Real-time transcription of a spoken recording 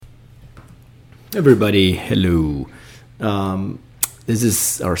Everybody, hello. Um, this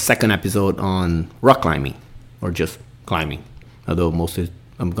is our second episode on rock climbing, or just climbing. Although mostly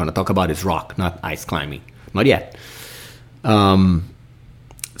I'm going to talk about is rock, not ice climbing. Not yet. Um,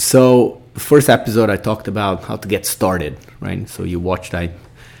 so, first episode I talked about how to get started, right? So you watched, I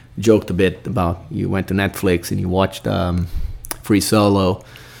joked a bit about you went to Netflix and you watched Free Solo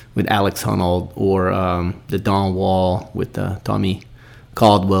with Alex Honnold or the Dawn Wall with Tommy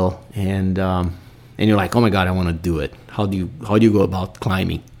Caldwell, and you're like, oh my god, I want to do it. How do you go about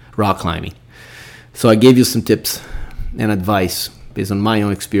climbing, rock climbing? So I gave you some tips and advice based on my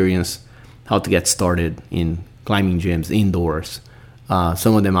own experience how to get started in climbing gyms indoors,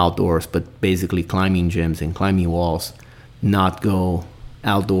 some of them outdoors, but basically climbing gyms and climbing walls. Not go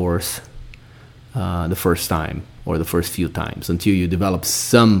outdoors the first time or the first few times until you develop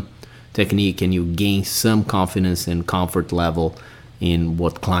some technique and you gain some confidence and comfort level in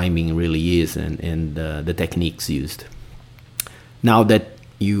what climbing really is and the techniques used. Now that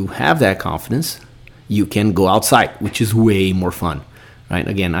you have that confidence, you can go outside, which is way more fun, right?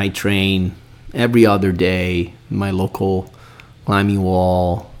 Again, I train every other day in my local climbing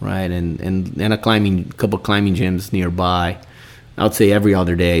wall, right? And a couple climbing gyms nearby. I would say every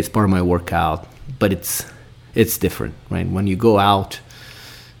other day. It's part of my workout, but it's different, right? When you go out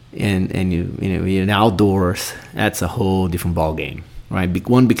and you're outdoors, that's a whole different ball game, right?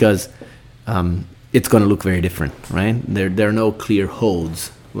 One, because it's going to look very different, right? There are no clear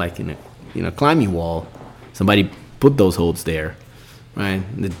holds like in a climbing wall. Somebody put those holds there, right?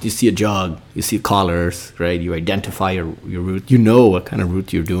 You see a jog, you see collars, right? You identify your route. You know what kind of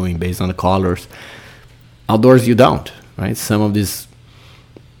route you're doing based on the collars. Outdoors, you don't, right? Some of these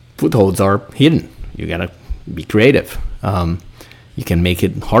footholds are hidden. You gotta be creative. You can make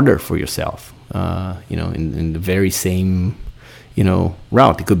it harder for yourself. In the very same,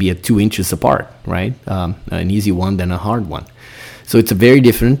 route. It could be a 2 inches apart, right? An easy one than a hard one. So it's a very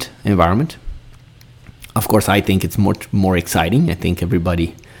different environment. Of course, I think it's much more exciting. I think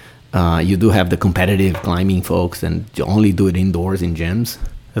everybody, you do have the competitive climbing folks, and you only do it indoors in gyms.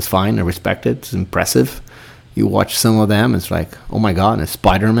 That's fine. I respect it. It's impressive. You watch some of them, it's like, oh my God, it's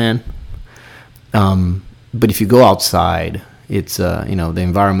Spider-Man. But if you go outside, it's, the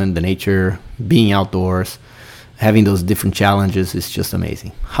environment, the nature, being outdoors, having those different challenges is just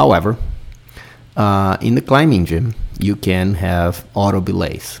amazing. However, in the climbing gym, you can have auto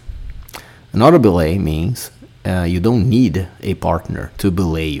belays. An auto belay means you don't need a partner to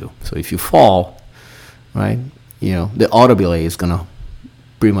belay you. So if you fall, right, the auto belay is going to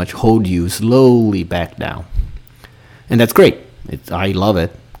pretty much hold you slowly back down. And that's great. I love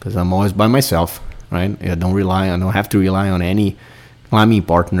it because I'm always by myself, right? I don't have to rely on any climbing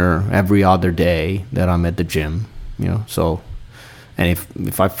partner every other day that I'm at the gym, So, and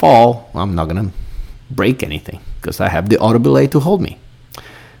if I fall, I'm not going to break anything because I have the auto belay to hold me.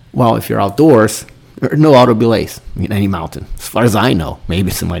 Well, if you're outdoors, there are no auto belays in any mountain. As far as I know,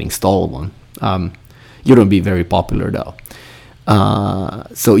 maybe somebody installed one. You don't be very popular though.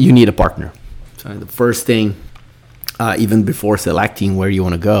 So you need a partner. So the first thing, even before selecting where you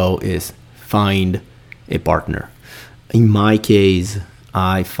want to go, is find a partner. In my case,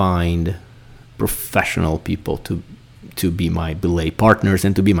 I find professional people to be my belay partners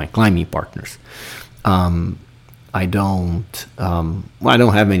and to be my climbing partners. I don't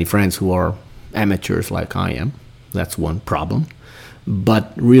have many friends who are amateurs like I am. That's one problem.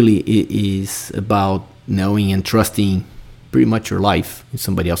 But really, it is about knowing and trusting pretty much your life in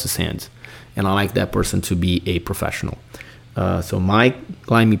somebody else's hands. And I like that person to be a professional. So my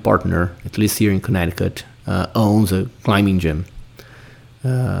climbing partner, at least here in Connecticut, owns a climbing gym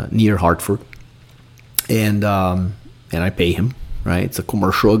near Hartford, and I pay him. Right, it's a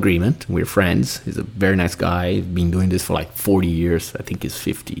commercial agreement. We're friends. He's a very nice guy. He's been doing this for like 40 years. I think he's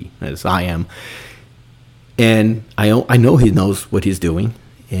 50, as I am. And I know he knows what he's doing,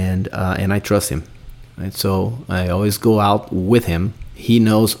 and I trust him. Right, so I always go out with him. He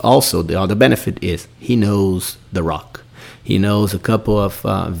knows also the other benefit is he knows the rock. He knows a couple of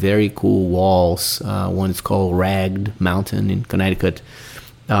very cool walls. One is called Ragged Mountain in Connecticut.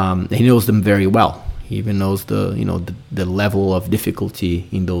 He knows them very well. He even knows the level of difficulty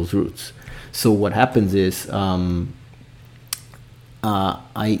in those routes. So what happens is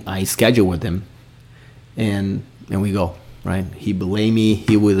I schedule with him, and we go, right? He belay me.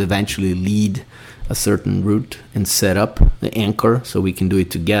 He will eventually lead a certain route and set up the anchor so we can do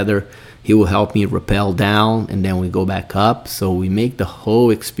it together. He will help me rappel down, and then we go back up. So we make the whole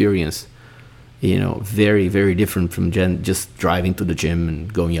experience, very, very different from just driving to the gym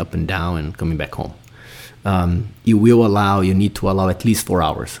and going up and down and coming back home. you need to allow at least 4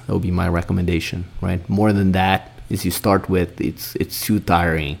 hours. That would be my recommendation, right? More than that, as you start with, it's too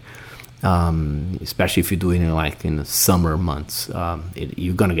tiring, especially if you're doing it like in the summer months.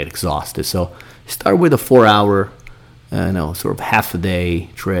 You're gonna get exhausted. So start with a 4 hour, sort of half a day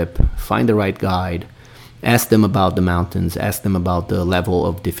trip. Find the right guide. Ask them about the mountains. Ask them about the level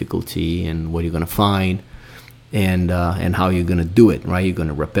of difficulty and what you're gonna find, and how you're gonna do it. Right? You're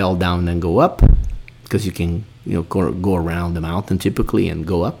gonna rappel down and then go up, because you can go around the mountain typically and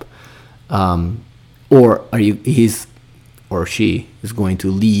go up. Or he's or she is going to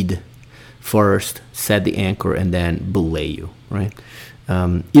lead first, set the anchor, and then belay you, right?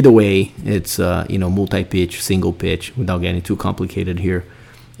 Either way, it's multi-pitch, single pitch, without getting too complicated here.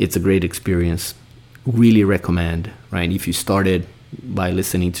 It's a great experience. Really recommend, right? If you started by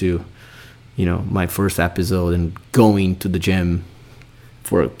listening to, my first episode and going to the gym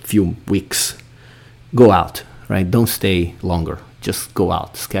for a few weeks, go out, right? Don't stay longer. Just go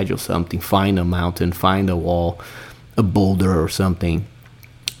out, schedule something, find a mountain, find a wall, a boulder or something,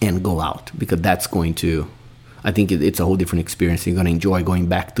 and go out, because that's going to, I think it's a whole different experience. You're going to enjoy going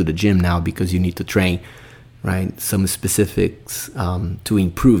back to the gym now because you need to train, right? Some specifics to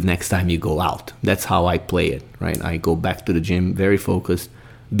improve next time you go out. That's how I play it, right? I go back to the gym very focused,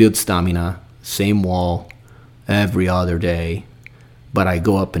 build stamina, same wall every other day, but I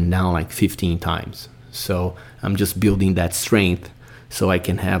go up and down like 15 times. So I'm just building that strength so I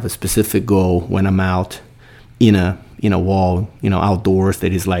can have a specific goal when I'm out in a wall, outdoors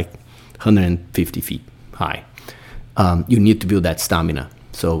that is like 150 feet high. You need to build that stamina.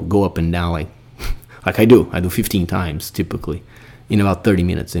 So go up and down like I do 15 times typically in about 30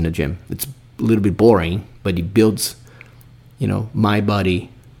 minutes in the gym. It's a little bit boring, but it builds, my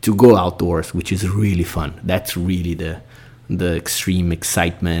body to go outdoors, which is really fun. That's really the extreme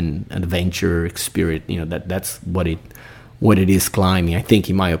excitement, adventure, spirit. That's what it is climbing, I think,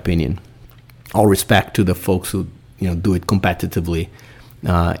 in my opinion. All respect to the folks who do it competitively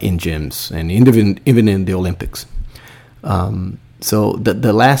in gyms and even in the Olympics. So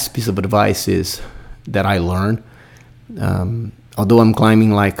the last piece of advice is that I learned, although I'm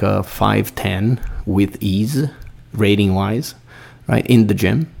climbing like a 5'10" with ease, rating wise, right, in the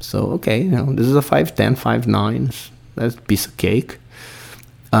gym. So okay, this is a 5'10", 5'9". That's a piece of cake.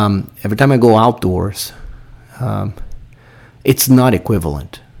 Every time I go outdoors, it's not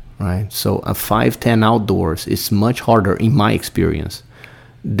equivalent, right? So a 5'10" outdoors is much harder, in my experience,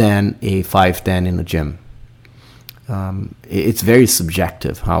 than a 5'10" in the gym. It's very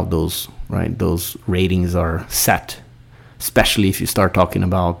subjective how those ratings are set, especially if you start talking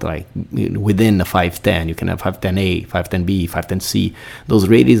about like within the 5'10". You can have 5'10A, 5'10B, 5'10C. Those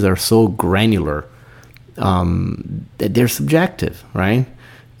ratings are so granular that they're subjective, right?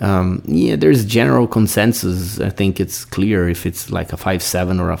 There's general consensus. I think it's clear if it's like a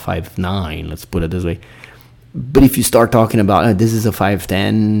 5'7" or a 5'9", let's put it this way. But if you start talking about this is a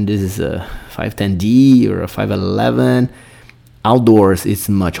 5'10", this is a 5'10D or a 5'11", outdoors it's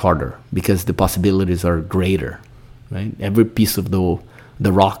much harder because the possibilities are greater, right? Every piece of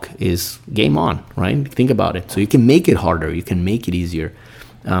the rock is game on, right? Think about it. So you can make it harder, you can make it easier.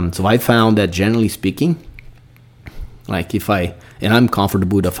 So I found that generally speaking, like I'm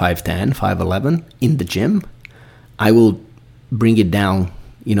comfortable with a 5'10", 5'11" in the gym, I will bring it down,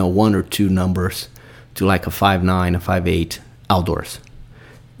 one or two numbers to like a 5'9", a 5'8" outdoors.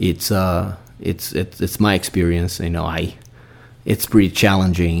 It's my experience. It's pretty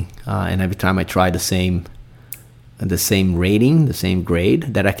challenging, and every time I try the same rating, the same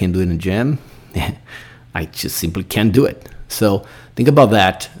grade that I can do in the gym, I just simply can't do it. So think about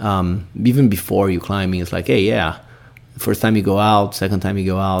that. Even before you climbing, it's like, hey, yeah, first time you go out, second time you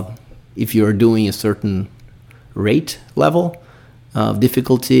go out, if you're doing a certain rate level of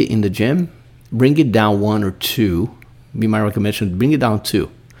difficulty in the gym, bring it down one or two. Be my recommendation, bring it down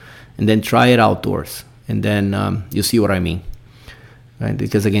two, and then try it outdoors, and then you'll see what I mean. Right?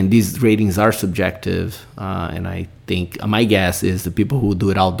 Because again, these ratings are subjective, and I think my guess is the people who do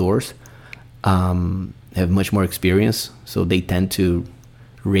it outdoors have much more experience, so they tend to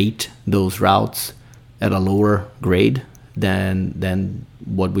rate those routes at a lower grade than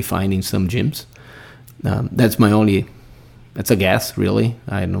what we find in some gyms. That's a guess, really.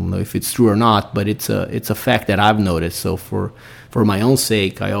 I don't know if it's true or not, but it's a fact that I've noticed. So for my own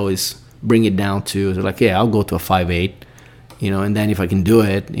sake, I always bring it down to like, yeah, I'll go to a 5'8", and then if I can do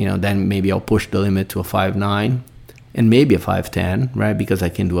it, then maybe I'll push the limit to a 5'9", and maybe a 5'10", right? Because I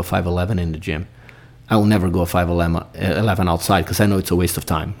can do a 5'11" in the gym. I will never go a 5'11" outside because I know it's a waste of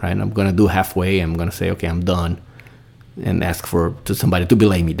time, right? I'm gonna do halfway. I'm gonna say, okay, I'm done, and ask to somebody to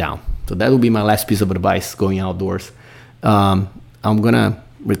belay me down. So that will be my last piece of advice going outdoors. I'm going to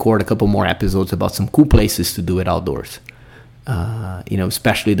record a couple more episodes about some cool places to do it outdoors.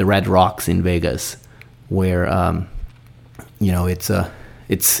 Especially the Red Rocks in Vegas, where, it's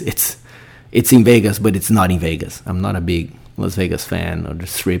in Vegas, but it's not in Vegas. I'm not a big Las Vegas fan, or the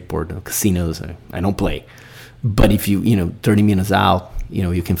Strip, or the casinos. I don't play. But if you, 30 minutes out,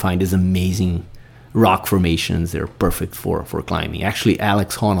 you can find these amazing rock formations. They're perfect for climbing. Actually,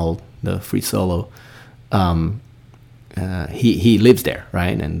 Alex Honnold, the free solo, he lives there,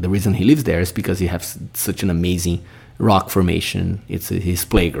 right? And the reason he lives there is because he has such an amazing rock formation. It's his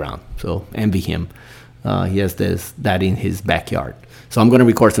playground. So envy him. He has that in his backyard. So I'm going to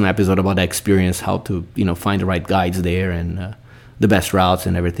record some episode about that experience, how to find the right guides there, and the best routes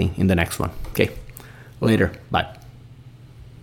and everything in the next one. Okay, later, bye.